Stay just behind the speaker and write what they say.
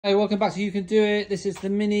Hey, welcome back to You Can Do It. This is the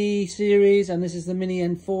Mini series and this is the Mini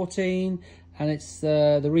N14 and it's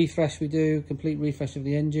the refresh we do, complete refresh of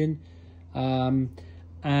the engine.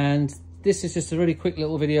 And this is just a really quick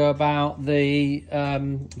little video about the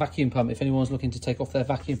vacuum pump, if anyone's looking to take off their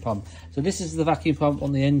vacuum pump. So this is the vacuum pump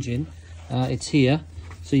on the engine. It's here.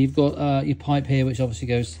 So you've got your pipe here, which obviously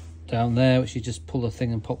goes down there, which you just pull the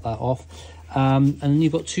thing and pop that off. And then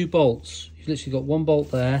you've got two bolts. You've literally got one bolt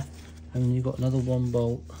there, and then you've got another one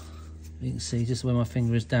bolt. You can see just where my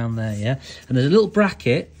finger is down there, yeah? And there's a little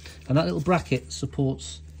bracket, and that little bracket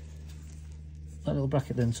supports,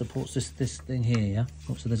 this thing here, yeah?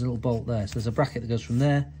 Oh, so there's a little bolt there. So there's a bracket that goes from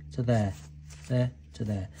there to there, there to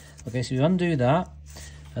there. Okay, so you undo that,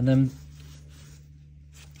 and then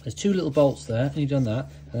there's two little bolts there, and you've done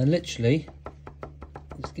that. And then literally,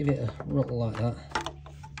 just give it a rattle like that.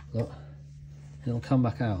 Look. It'll come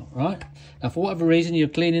back out, right? Now, for whatever reason, you're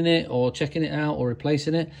cleaning it or checking it out or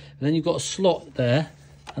replacing it, and then you've got a slot there,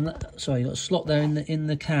 and you've got a slot there in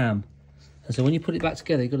the cam. And so when you put it back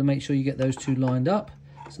together, you've got to make sure you get those two lined up,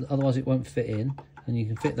 so otherwise it won't fit in. And you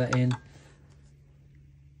can fit that in,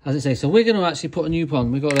 as it says. So we're going to actually put a new one.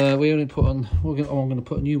 I'm going to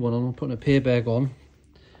put a new one on. I'm putting a pier bag on,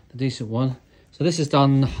 the decent one. So this has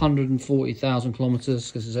done 140,000 kilometers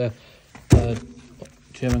because it's a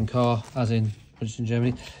German car, as in in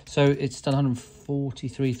Germany. So it's done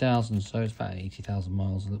 143,000, so it's about 80,000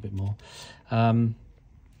 miles, a little bit more.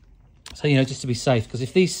 So, you know, just to be safe, because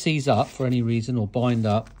if these seize up for any reason or bind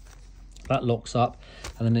up, that locks up,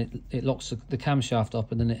 and then it locks the camshaft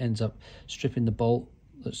up, and then it ends up stripping the bolt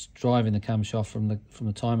that's driving the camshaft from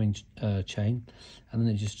the timing chain, and then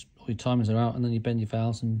it just, all your timings are out, and then you bend your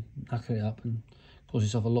valves and knacker it up and cause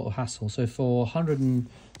yourself a lot of hassle. So for 100 and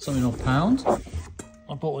something odd pounds,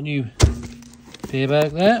 I bought a new beer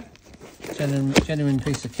bag there, genuine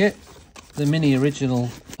piece of kit, the Mini original.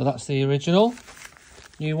 So that's the original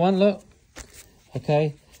new one, look.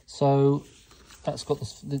 Okay, so that's got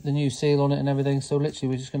the new seal on it and everything. So literally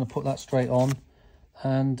we're just going to put that straight on,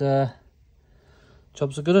 and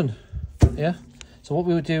jobs are good one. Yeah. So what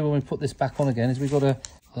we would do when we put this back on again is we've got there,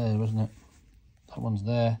 wasn't it? That one's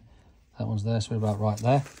there, that one's there, so we're about right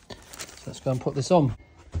there. So let's go and put this on.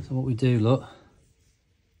 So what we do, look.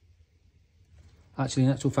 Actually,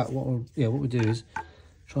 in actual fact, what we do is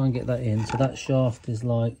try and get that in. So that shaft is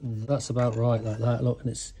like, that's about right, like that. Look,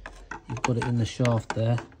 and you've got it in the shaft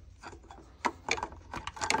there.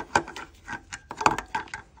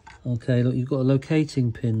 Okay, look, you've got a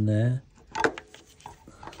locating pin there.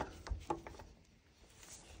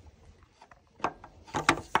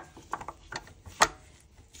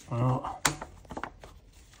 Oh.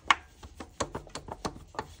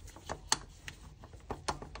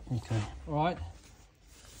 Okay, all right.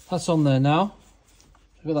 That's on there now.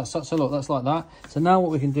 Look at that. So look, that's like that. So now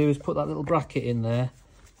what we can do is put that little bracket in there.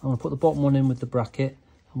 I'm going to put the bottom one in with the bracket,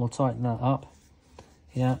 and we'll tighten that up.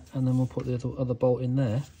 Yeah, and then we'll put the other bolt in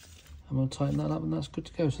there, and we'll tighten that up, and that's good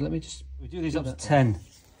to go. So let me just, we do these up to 10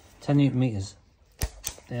 Newton meters.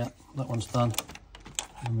 Yeah, that one's done.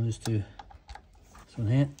 And we'll just do this one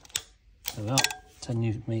here. There we are, 10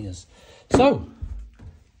 Newton meters. So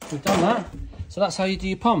we've done that. So that's how you do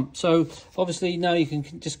your pump. So obviously now you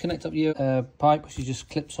can just connect up your pipe, which just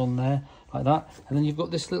clips on there like that. And then you've got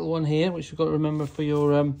this little one here, which you've got to remember for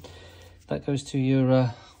your, that goes to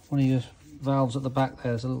your, one of your valves at the back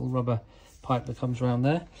there. There's a little rubber pipe that comes around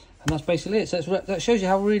there. And that's basically it. So that shows you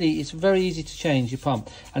how really it's very easy to change your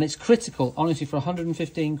pump. And it's critical, honestly, for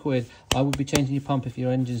 115 quid, I would be changing your pump if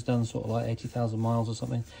your engine's done sort of like 80,000 miles or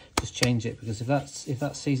something. Just change it, because if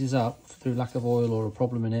that seizes up through lack of oil or a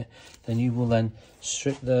problem in it, then you will then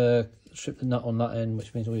strip the nut on that end,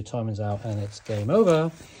 which means all your timing's out and it's game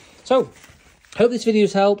over. So, hope this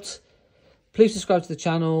video's helped. Please subscribe to the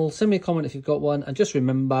channel, send me a comment if you've got one, and just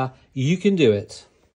remember, you can do it.